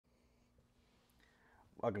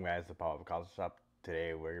Welcome guys to Pop Up Culture Shop.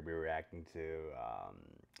 Today we're gonna be reacting to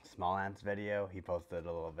Small Ant's video. He posted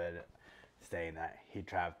a little bit saying that he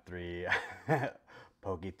trapped 3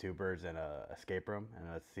 PokeTubers in a escape room, and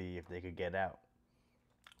let's see if they could get out.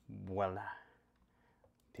 Voila.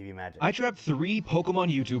 TV magic. I trapped 3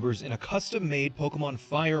 Pokemon YouTubers in a custom-made Pokemon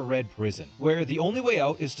Fire Red prison, where the only way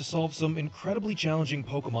out is to solve some incredibly challenging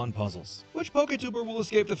Pokemon puzzles. Which PokeTuber will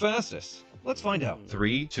escape the fastest? Let's find out.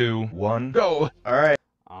 3, 2, 1, go! Alright.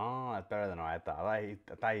 Oh, that's better than what I thought. I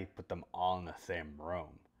thought he put them all in the same room.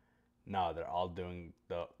 No, they're all doing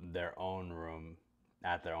their own room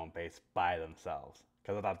at their own pace by themselves.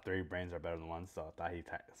 Because I thought 3 brains are better than 1, so I thought he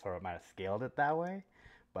sort of might have scaled it that way.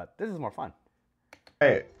 But this is more fun.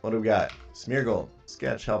 Hey, what do we got? Smeargle,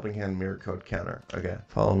 Sketch, Helping Hand, Mirror Code, Counter. Okay.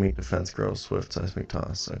 Follow Me, Defense, Grow, Swift, Seismic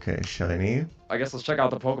Toss. Okay, Shiny. I guess let's check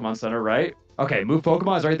out the Pokemon Center, right? Okay, move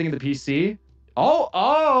Pokemon. Is there anything in the PC?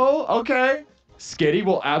 Oh, okay. Skitty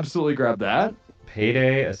will absolutely grab that.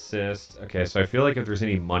 Payday, assist. Okay, so I feel like if there's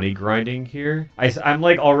any money grinding here, I'm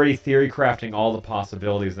like already theory crafting all the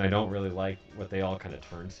possibilities, and I don't really like what they all kind of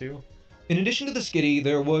turn to. In addition to the Skitty,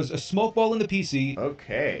 there was a Smoke Ball in the PC,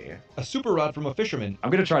 Okay. a Super Rod from a Fisherman, I'm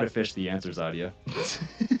gonna try to fish the answers out of you.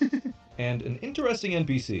 and an interesting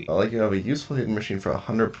NPC. I like you have a useful hidden machine for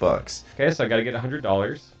 $100. Okay, so I gotta get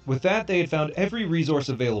 $100. With that, they had found every resource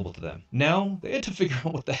available to them. Now, they had to figure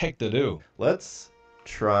out what the heck to do. Let's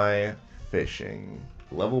try fishing.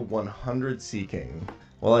 Level 100 Seeking.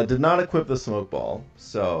 Well, I did not equip the Smoke Ball,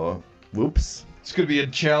 so whoops. It's gonna be a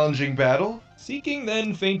challenging battle. Seeking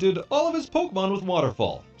then fainted all of his Pokemon with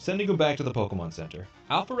Waterfall, sending him back to the Pokemon Center.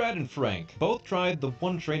 Alpharad and Frank both tried the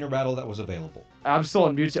one trainer battle that was available. Absol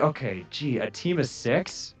and Mewtwo. Okay, gee, a team of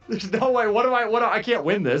 6? There's no way. I can't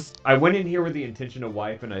win this. I went in here with the intention to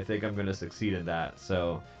wipe, and I think I'm gonna succeed in that.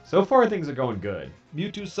 So far things are going good.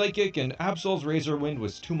 Mewtwo's Psychic and Absol's Razor Wind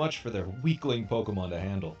was too much for their weakling Pokemon to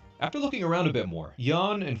handle. After looking around a bit more,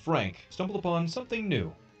 Jan and Frank stumbled upon something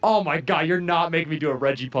new. Oh my god, you're not making me do a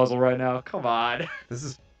Reggie puzzle right now. Come on. This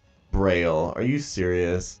is Braille. Are you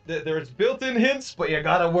serious? There's built-in hints, but you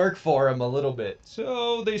gotta work for them a little bit.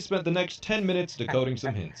 So they spent the next 10 minutes decoding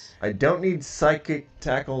some hints. I don't need Psychic,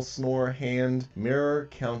 Tackle, Snore, Hand, Mirror,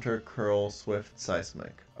 Counter, Curl, Swift,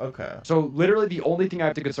 Seismic. Okay. So literally the only thing I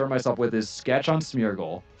have to concern myself with is Sketch on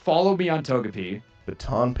Smeargle, Follow Me on Togepi.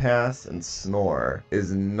 Baton Pass and Snore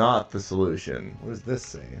is not the solution. What does this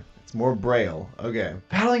say? It's more Braille. Okay.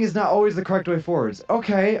 Battling is not always the correct way forwards.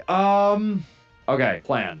 Okay, okay,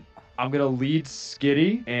 plan. I'm gonna lead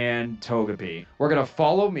Skitty and Togepi. We're gonna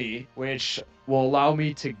follow me, which will allow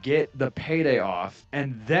me to get the Payday off,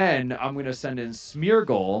 and then I'm gonna send in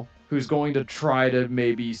Smeargle, who's going to try to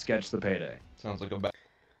maybe sketch the Payday. Sounds like a battle.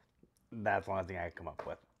 That's one thing I could come up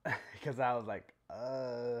with. Because I was like,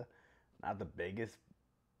 not the biggest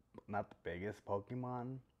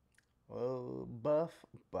Pokemon buff,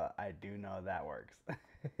 but I do know that works.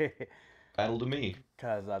 Battle to me.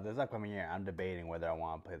 Because this upcoming year, I'm debating whether I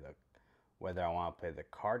want to play the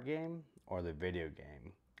card game or the video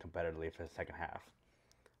game competitively for the second half.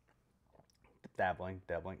 Dabbling.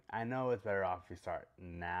 I know it's better off if you start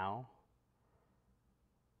now,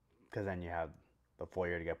 because then you have the full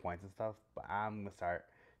year to get points and stuff. But I'm gonna start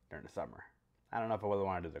during the summer. I don't know if I really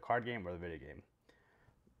want to do the card game or the video game.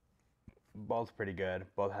 Both pretty good.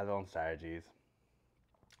 Both have their own strategies.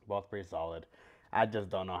 Both pretty solid. I just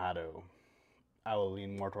don't know how to. I will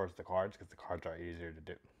lean more towards the cards because the cards are easier to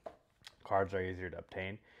do. Cards are easier to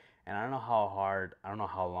obtain, and I don't know how hard. I don't know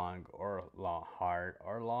how long or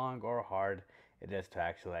hard it is to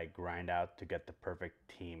actually like grind out to get the perfect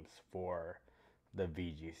teams for the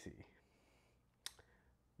VGC.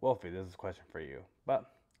 Wolfie, this is a question for you, but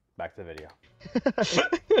back to the video.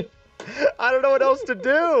 I don't know what else to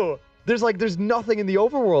do. There's nothing in the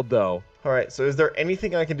overworld though. Alright, so is there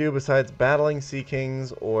anything I can do besides battling Sea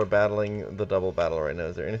Kings or battling the double battle right now?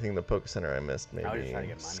 Is there anything in the Poke Center I missed, maybe? I was just trying to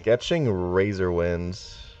get money. Sketching Razor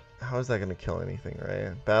Winds. How is that going to kill anything,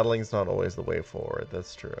 right? Battling's not always the way forward,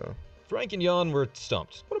 that's true. Frank and Jan were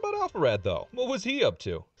stumped. What about Alpharad, though? What was he up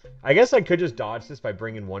to? I guess I could just dodge this by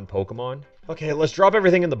bringing 1 Pokemon. Okay, let's drop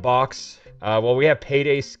everything in the box. Well, we have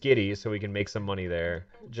Payday Skitty, so we can make some money there.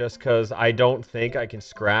 Just because I don't think I can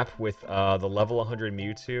scrap with the level 100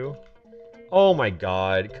 Mewtwo. Oh my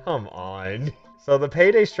god, come on. So the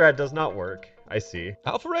Payday strat does not work. I see.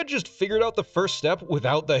 Alpharad just figured out the first step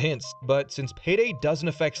without the hints, but since Payday doesn't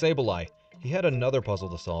affect Sableye, he had another puzzle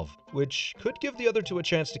to solve, which could give the other 2 a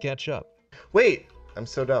chance to catch up. Wait! I'm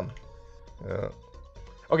so dumb.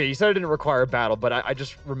 Okay, you said it didn't require a battle, but I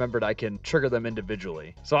just remembered I can trigger them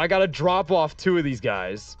individually. So I gotta drop off 2 of these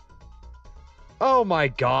guys. Oh my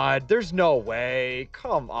god, there's no way.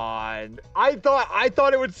 Come on. I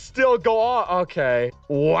thought it would still go on. Okay.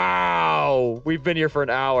 Wow. We've been here for an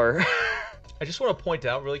hour. I just want to point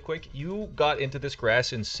out really quick, you got into this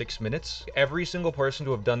grass in 6 minutes. Every single person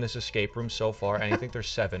to have done this escape room so far, and I think there's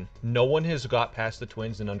 7, no one has got past the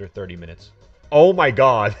twins in under 30 minutes. Oh my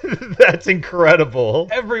god, that's incredible.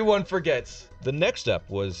 Everyone forgets. The next step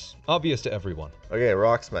was obvious to everyone. Okay,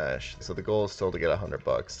 rock smash. So the goal is still to get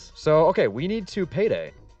 $100. So, okay, we need to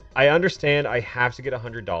payday. I understand I have to get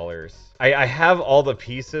 $100. I have all the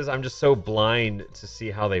pieces. I'm just so blind to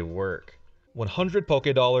see how they work. 100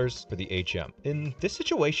 Poké Dollars for the HM. In this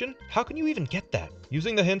situation, how can you even get that?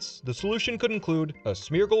 Using the hints, the solution could include a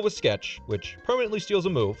Smeargle with Sketch, which permanently steals a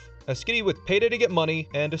move, a Skitty with Payday to get money,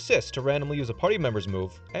 and Assist to randomly use a party member's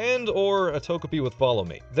move, and or a Togepi with Follow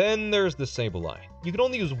Me. Then there's the Sableye. You can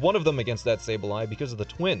only use one of them against that Sableye because of the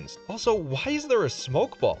twins. Also, why is there a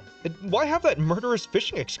Smoke Ball? Why have that murderous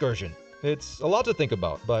fishing excursion? It's a lot to think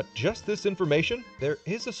about, but just this information, there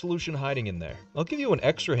is a solution hiding in there. I'll give you an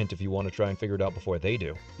extra hint if you want to try and figure it out before they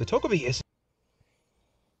do. The Togepi is...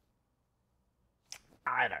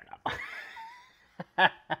 I don't know.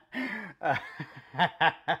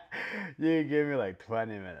 You give me like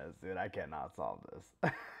 20 minutes, dude. I cannot solve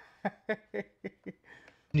this.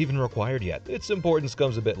 even required yet. Its importance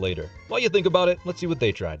comes a bit later. While you think about it, let's see what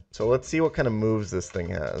they tried. So let's see what kind of moves this thing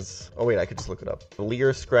has. Oh wait, I could just look it up.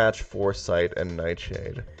 Leer, Scratch, Foresight, and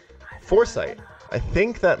Nightshade. Foresight. I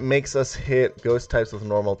think that makes us hit ghost types with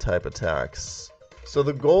normal type attacks. So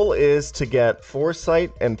the goal is to get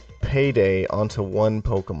Foresight and Payday onto one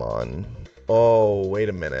Pokemon. Oh, wait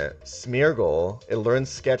a minute. Smeargle, it learns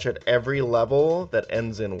Sketch at every level that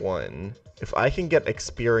ends in 1. If I can get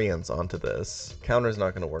experience onto this, counter's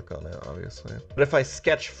not going to work on it, obviously. But if I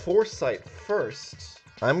sketch Foresight first,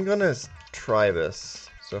 I'm going to try this.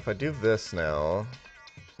 So if I do this now...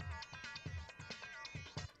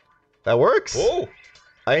 That works! Whoa!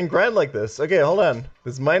 I can grind like this. Okay, hold on.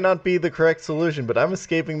 This might not be the correct solution, but I'm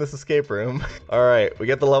escaping this escape room. Alright, we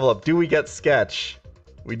get the level up. Do we get Sketch?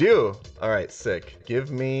 We do! Alright, sick. Give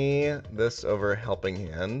me this over Helping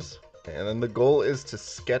Hand. And then the goal is to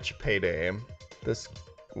sketch Payday. This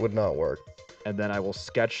would not work. And then I will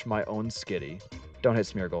sketch my own Skitty. Don't hit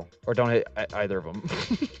Smeargle. Or don't hit either of them.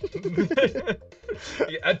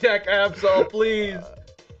 Attack Absol, please!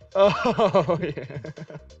 Oh, yeah.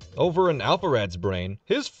 Over in Alpharad's brain,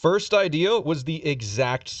 his first idea was the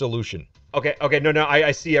exact solution. Okay, no,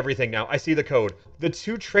 I see everything now. I see the code. The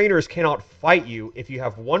two trainers cannot fight you if you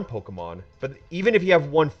have one Pokemon, but even if you have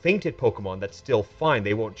one fainted Pokemon, that's still fine.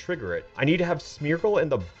 They won't trigger it. I need to have Smeargle in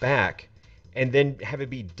the back, and then have it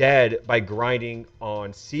be dead by grinding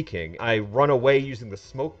on Seeking. I run away using the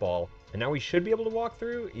Smoke Ball, and now we should be able to walk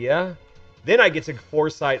through? Yeah? Then I get to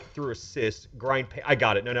Foresight through Assist, grind I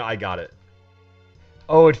got it. No, I got it.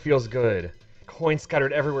 Oh, it feels good. Coins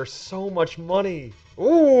scattered everywhere. So much money.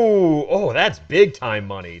 Ooh, oh, that's big time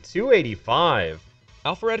money. 285.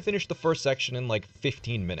 Alpharad finished the first section in like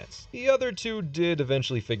 15 minutes. The other two did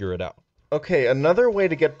eventually figure it out. Okay, another way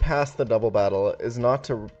to get past the double battle is not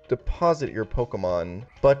to deposit your Pokemon,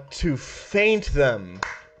 but to faint them.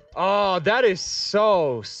 Oh, that is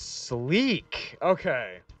so sleek.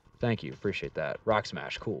 Okay. Thank you. Appreciate that. Rock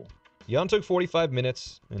Smash. Cool. Jan took 45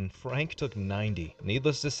 minutes, and Frank took 90.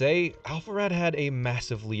 Needless to say, Alpharad had a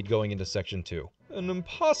massive lead going into Section 2. An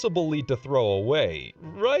impossible lead to throw away,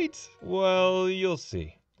 right? Well, you'll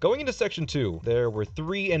see. Going into Section 2, there were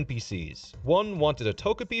 3 NPCs. One wanted a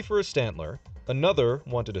Togepi for a Stantler, another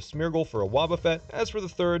wanted a Smeargle for a Wobbuffet, as for the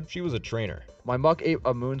third, she was a trainer. My Muck ate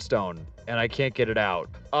a Moonstone, and I can't get it out.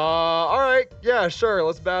 Alright. Yeah, sure.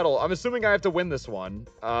 Let's battle. I'm assuming I have to win this one.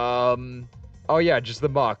 Oh yeah, just the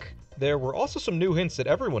Muck. There were also some new hints that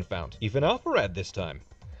everyone found, even Alpharad this time.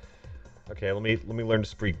 Okay, let me learn to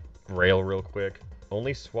speak Braille real quick.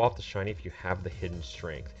 Only swap the shiny if you have the hidden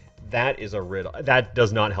strength. That is a riddle. That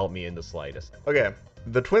does not help me in the slightest. Okay,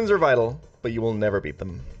 the twins are vital, but you will never beat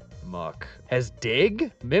them. Muck. Has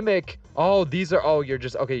Dig? Mimic? Oh, these are... Oh, you're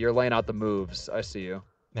just... Okay, you're laying out the moves. I see you.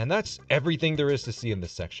 And that's everything there is to see in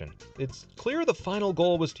this section. It's clear the final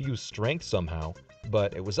goal was to use strength somehow,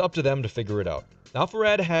 but it was up to them to figure it out.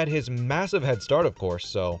 Alpharad had his massive head start, of course,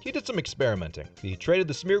 so he did some experimenting. He traded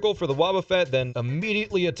the Smeargle for the Wobbuffet, then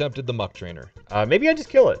immediately attempted the Muck Trainer. Maybe I just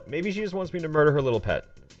kill it. Maybe she just wants me to murder her little pet.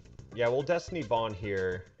 Yeah, we'll Destiny Bond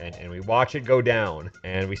here, and we watch it go down.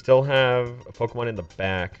 And we still have a Pokemon in the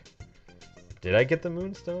back. Did I get the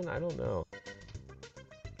Moonstone? I don't know.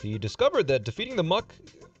 He discovered that defeating the Muck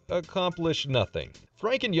accomplished nothing.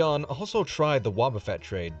 Frank and Jan also tried the Wobbuffet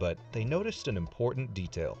trade, but they noticed an important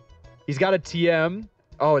detail. He's got a TM.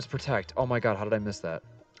 Oh, it's protect. Oh my god, how did I miss that?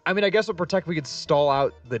 I mean, I guess with protect we could stall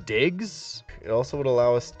out the digs. It also would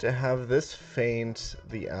allow us to have this feint,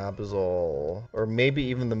 the Absol, or maybe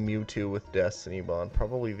even the Mewtwo with Destiny Bond.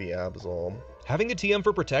 Probably the Absol. Having the TM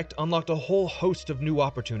for Protect unlocked a whole host of new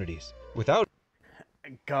opportunities. Without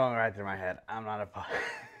Going right through my head. I'm not a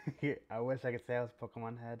I wish I could say I was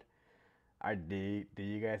Pokemon head. Do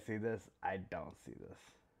you guys see this? I don't see this.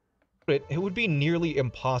 it would be nearly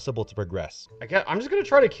impossible to progress. I'm just gonna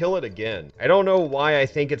try to kill it again. I don't know why I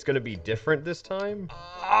think it's gonna be different this time.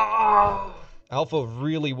 Alpha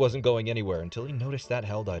really wasn't going anywhere until he noticed that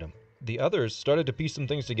held item. The others started to piece some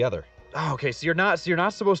things together. Oh, okay, so you're not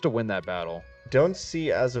supposed to win that battle. Don't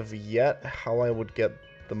see as of yet how I would get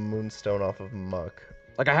the Moonstone off of Muck.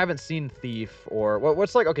 Like, I haven't seen Thief or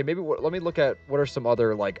what's like, okay, maybe let me look at what are some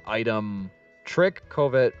other like item. Trick,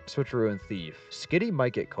 Covet, Switcheroo, and Thief. Skitty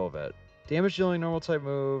might get Covet. Damage dealing normal type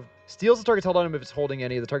move. Steals the target's held item if it's holding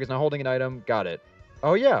any. The target's not holding an item. Got it.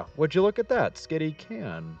 Oh yeah, would you look at that? Skitty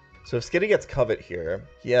can. So if Skitty gets Covet here,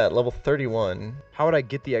 yeah, at level 31. How would I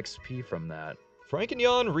get the XP from that? Frank and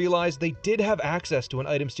Jan realized they did have access to an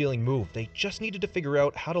item stealing move. They just needed to figure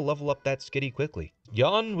out how to level up that Skitty quickly.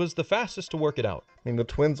 Jan was the fastest to work it out. I mean, the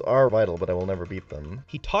twins are vital, but I will never beat them.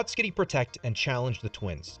 He taught Skitty Protect and challenged the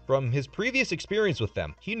twins. From his previous experience with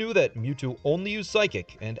them, he knew that Mewtwo only used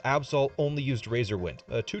Psychic and Absol only used Razor Wind,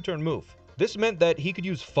 a 2-turn move. This meant that he could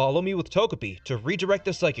use Follow Me with Togepi to redirect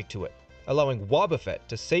the Psychic to it, allowing Wobbuffet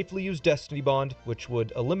to safely use Destiny Bond, which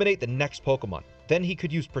would eliminate the next Pokemon. Then he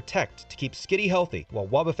could use Protect to keep Skitty healthy, while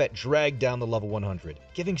Wobbuffet dragged down the level 100,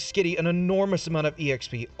 giving Skitty an enormous amount of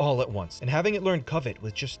EXP all at once, and having it learn Covet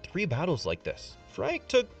with just 3 battles like this. Frank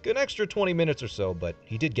took an extra 20 minutes or so, but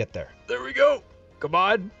he did get there. There we go. Come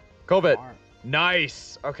on. Covet.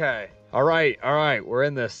 Nice. Okay. All right. We're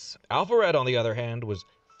in this. Alpha Red, on the other hand, was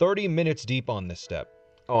 30 minutes deep on this step.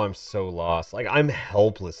 Oh, I'm so lost. Like, I'm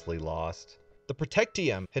helplessly lost. The Protect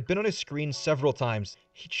TM had been on his screen several times.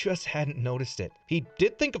 He just hadn't noticed it. He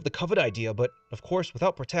did think of the Covet idea, but of course,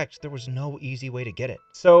 without Protect, there was no easy way to get it.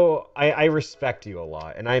 So, I respect you a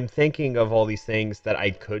lot, and I'm thinking of all these things that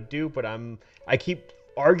I could do, but I keep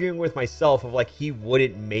arguing with myself of like, he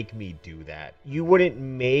wouldn't make me do that. You wouldn't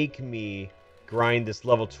make me grind this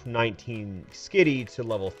level 19 Skitty to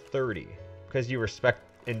level 30, because you respect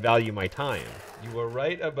and value my time. You were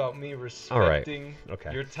right about me respecting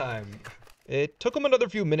your time. It took him another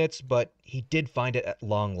few minutes, but he did find it at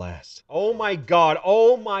long last. Oh my god,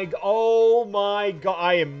 oh my god,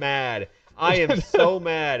 I am mad. I am so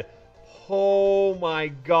mad. Oh my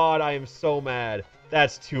god, I am so mad.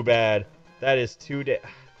 That's too bad. That is too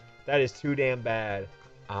damn bad.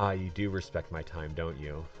 Ah, you do respect my time, don't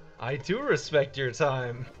you? I do respect your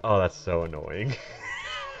time. Oh, that's so annoying.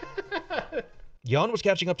 Jan was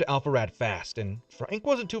catching up to Alpha Rad fast, and Frank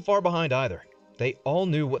wasn't too far behind either. They all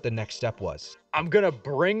knew what the next step was. I'm gonna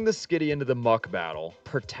bring the Skitty into the Muck battle.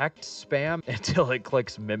 Protect spam until it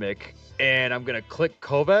clicks Mimic. And I'm gonna click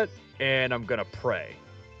Covet, and I'm gonna pray.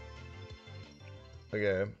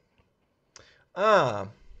 Okay. Ah,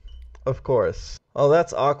 of course. Oh,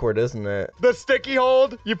 that's awkward, isn't it? The sticky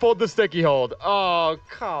hold? You pulled the sticky hold. Oh,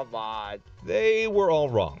 come on. They were all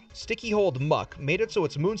wrong. Sticky Hold Muck made it so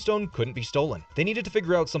its Moonstone couldn't be stolen. They needed to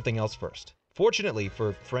figure out something else first. Fortunately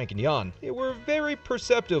for Frank and Jan, they were very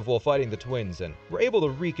perceptive while fighting the twins and were able to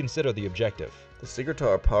reconsider the objective. The secret to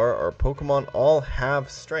our power, our Pokemon all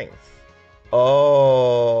have strength. Oh.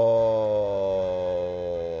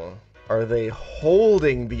 Are they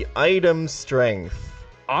holding the item strength?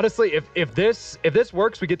 Honestly, if this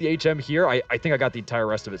works, we get the HM here. I think I got the entire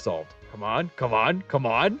rest of it solved. Come on.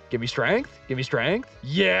 Give me strength.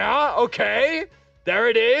 Yeah, okay. There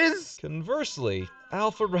it is. Conversely,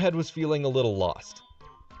 Alpha Red was feeling a little lost.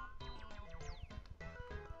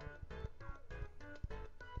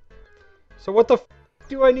 So what the f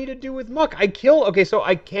do I need to do with Muck? Okay, so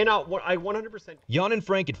I 100%. Jan and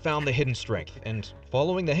Frank had found the hidden strength, and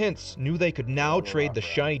following the hints, knew they could now trade the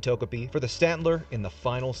shiny Togepi for the Stantler in the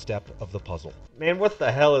final step of the puzzle. Man, what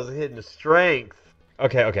the hell is hidden strength?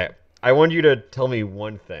 Okay. I want you to tell me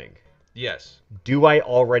one thing. Yes. Do I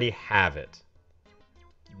already have it?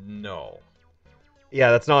 No.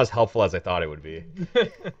 Yeah, that's not as helpful as I thought it would be.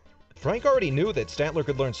 Frank already knew that Stantler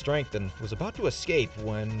could learn Strength and was about to escape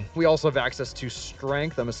when... We also have access to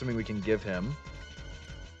Strength. I'm assuming we can give him.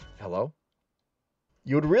 Hello?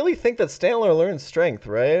 You would really think that Stantler learns strength,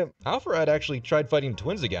 right? Alpha Red actually tried fighting the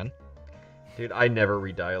twins again. Dude, I never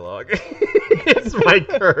read dialogue. It's my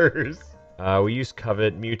curse. We use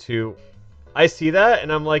Covet, Mewtwo. I see that,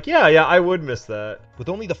 and I'm like, yeah, I would miss that. With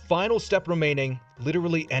only the final step remaining,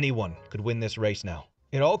 literally anyone could win this race now.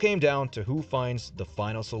 It all came down to who finds the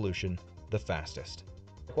final solution the fastest.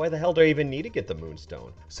 Why the hell do I even need to get the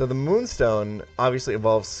Moonstone? So the Moonstone obviously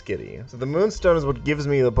evolves Skitty. So the Moonstone is what gives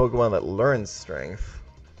me the Pokemon that learns Strength.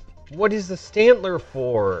 What is the Stantler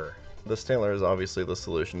for? The Stantler is obviously the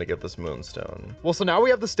solution to get this Moonstone. Well, so now we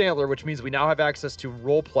have the Stantler, which means we now have access to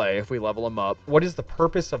roleplay if we level him up. What is the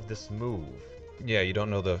purpose of this move? Yeah, you don't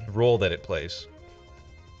know the role that it plays.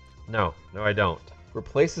 No, I don't.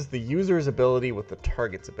 Replaces the user's ability with the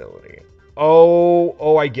target's ability.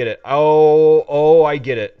 Oh, I get it. Oh, I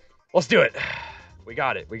get it. Let's do it. We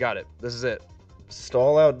got it. This is it.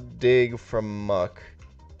 Stall out Dig from Muck.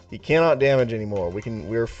 He cannot damage anymore.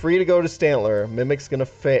 We're free to go to Stantler. Mimic's gonna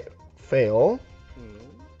fail.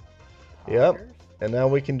 Yep. And now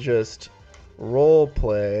we can just role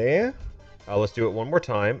play. Let's do it one more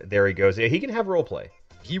time. There he goes. Yeah, he can have roleplay.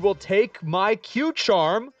 He will take my Q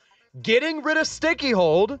Charm, getting rid of Sticky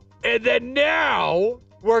Hold, and then now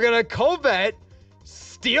we're gonna covet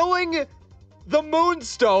stealing the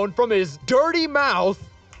Moonstone from his dirty mouth.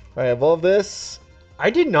 All right, evolve this. I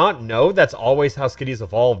did not know that's always how Skitty's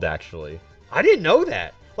evolved, actually. I didn't know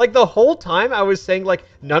that. Like, the whole time I was saying, like,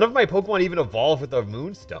 none of my Pokemon even evolved with a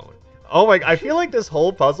Moonstone. Oh my, I feel like this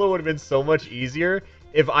whole puzzle would have been so much easier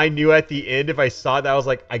if I knew at the end, if I saw that, I was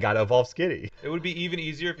like, I gotta evolve Skitty. It would be even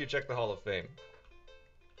easier if you checked the Hall of Fame.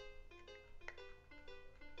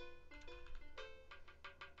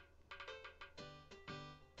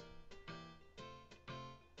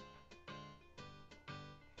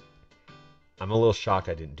 I'm a little shocked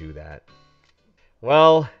I didn't do that.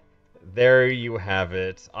 Well, there you have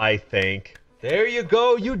it, I think. There you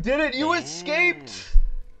go. You did it. You escaped.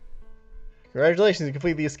 Congratulations, you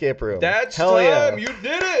complete the escape room. That's Hell time. yeah. You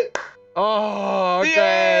did it. Oh, okay.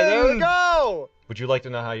 The There we end. go. Would you like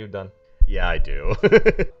to know how you've done? Yeah, I do.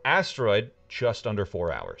 Asteroid, just under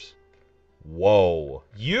 4 hours. Whoa.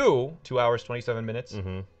 You, 2 hours, 27 minutes.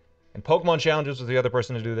 Mm-hmm. And Pokemon Challenges was the other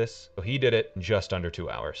person to do this. So he did it in just under 2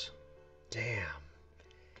 hours. Damn.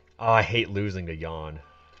 Oh, I hate losing to Yawn.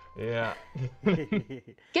 Yeah.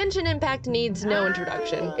 Genshin Impact needs no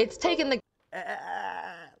introduction. It's taken the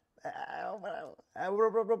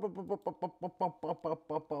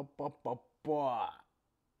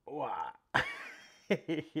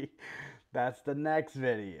That's the next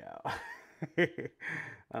video. I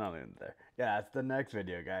don't even there. Yeah, that's the next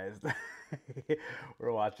video, guys.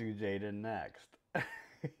 We're watching Jaden next.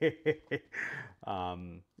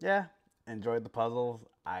 Yeah, enjoyed the puzzles.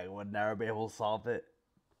 I would never be able to solve it.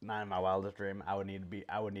 Not in my wildest dream. I would need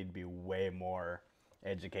to be way more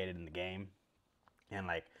educated in the game and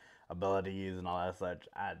like abilities and all that such.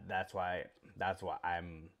 That's why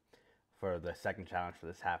I'm for the second challenge for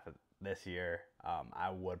this half of this year. I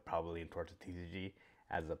would probably lean towards the TCG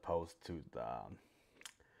as opposed to the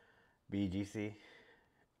BGC.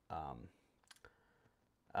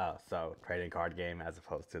 So trading card game as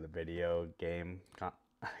opposed to the video game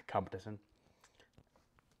competition.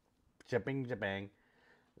 Shipping, jabang.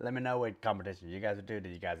 Let me know what competition you guys would do.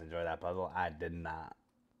 Did you guys enjoy that puzzle? I did not.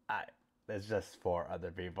 It's just for other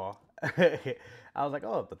people. I was like,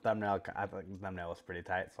 oh, the thumbnail. I thought the thumbnail was pretty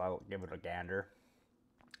tight, so I'll give it a gander.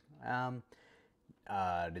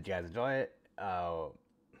 Did you guys enjoy it?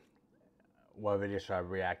 What video should I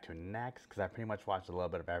react to next? Because I pretty much watched a little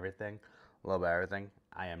bit of everything.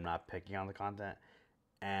 I am not picky on the content,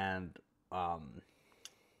 and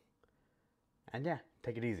yeah,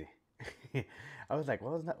 take it easy. I was like,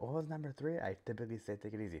 what was number 3? I typically say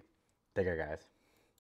take it easy. Take care, guys.